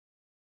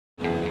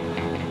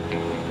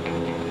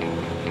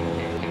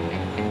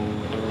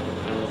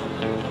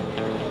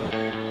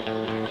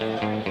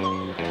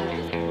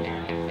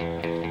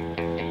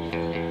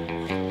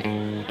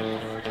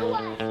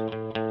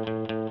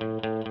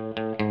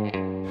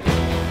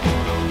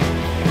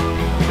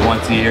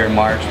once a year in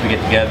March we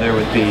get together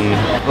with the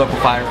local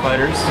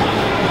firefighters.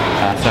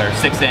 It's our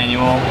 6th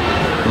annual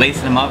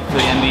Lacing Them Up for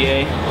the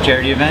MDA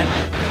charity event.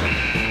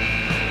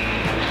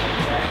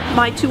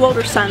 My 2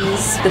 older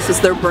sons, this is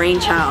their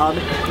brainchild.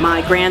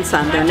 My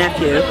grandson, their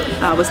nephew,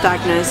 was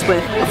diagnosed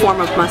with a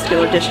form of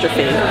muscular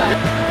dystrophy.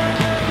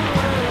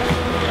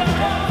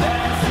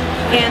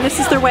 And this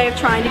is their way of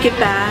trying to give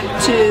back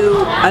to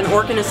an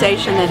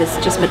organization that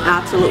has just been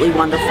absolutely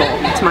wonderful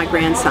to my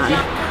grandson.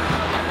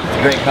 It's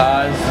a great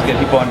cause, get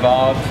people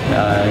involved,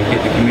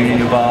 get the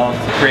community involved,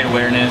 create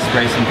awareness,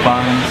 raise some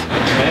funds.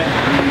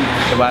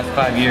 The last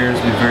 5 years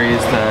we've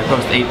raised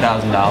close to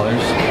 $8,000,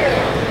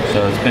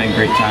 so it's been a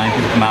great time.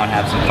 People come out and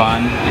have some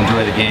fun,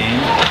 enjoy the game,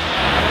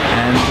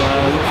 and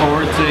look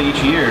forward to each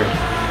year.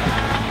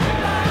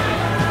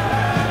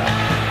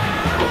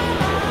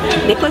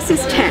 Nicholas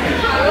is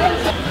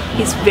 10.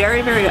 He's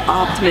very, very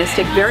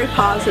optimistic, very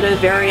positive,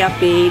 very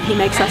upbeat. He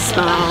makes us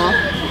smile.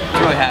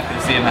 I'm really happy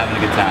to see him having a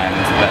good time.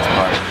 That's the best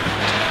part.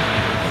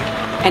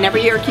 And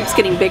every year it keeps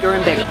getting bigger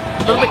and bigger.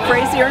 A little bit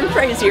crazier and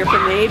crazier for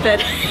me, but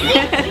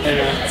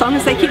as long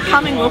as they keep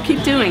coming, we'll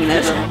keep doing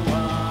this.